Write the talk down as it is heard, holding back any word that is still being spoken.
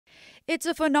It's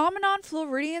a phenomenon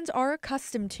Floridians are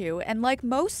accustomed to, and like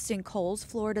most sinkholes,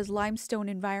 Florida's limestone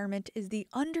environment is the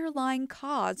underlying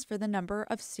cause for the number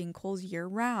of sinkholes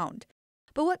year-round.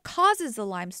 But what causes the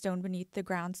limestone beneath the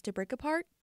grounds to break apart?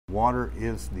 Water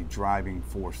is the driving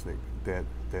force that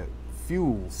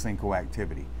fuels sinkhole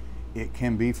activity. It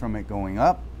can be from it going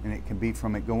up and it can be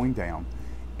from it going down.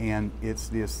 And it's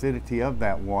the acidity of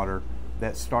that water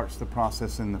that starts the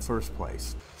process in the first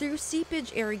place. Through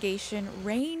seepage irrigation,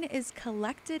 rain is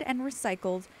collected and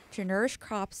recycled to nourish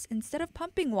crops instead of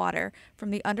pumping water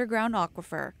from the underground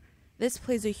aquifer. This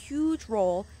plays a huge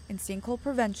role in sinkhole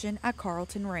prevention at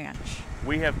Carlton Ranch.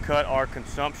 We have cut our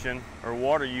consumption or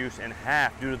water use in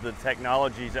half due to the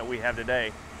technologies that we have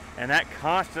today, and that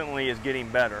constantly is getting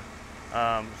better.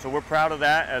 So we're proud of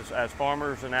that as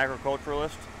farmers and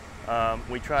agriculturalists.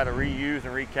 We try to reuse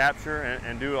and recapture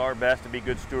and do our best to be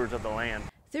good stewards of the land.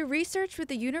 Through research with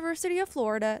the University of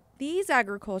Florida, these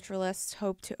agriculturalists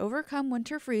hope to overcome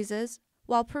winter freezes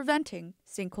while preventing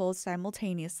sinkholes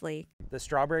simultaneously. The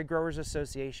Strawberry Growers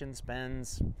Association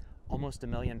spends almost $1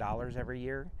 million every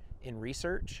year in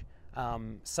research.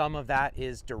 Some of that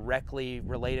is directly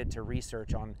related to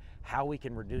research on how we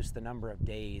can reduce the number of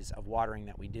days of watering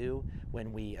that we do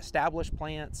when we establish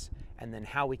plants, and then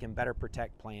how we can better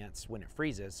protect plants when it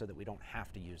freezes so that we don't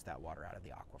have to use that water out of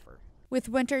the aquifer. With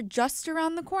winter just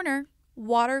around the corner,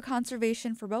 water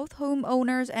conservation for both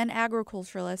homeowners and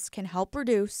agriculturalists can help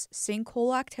reduce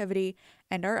sinkhole activity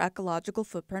and our ecological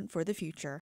footprint for the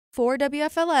future. For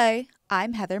WFLA,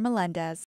 I'm Heather Melendez.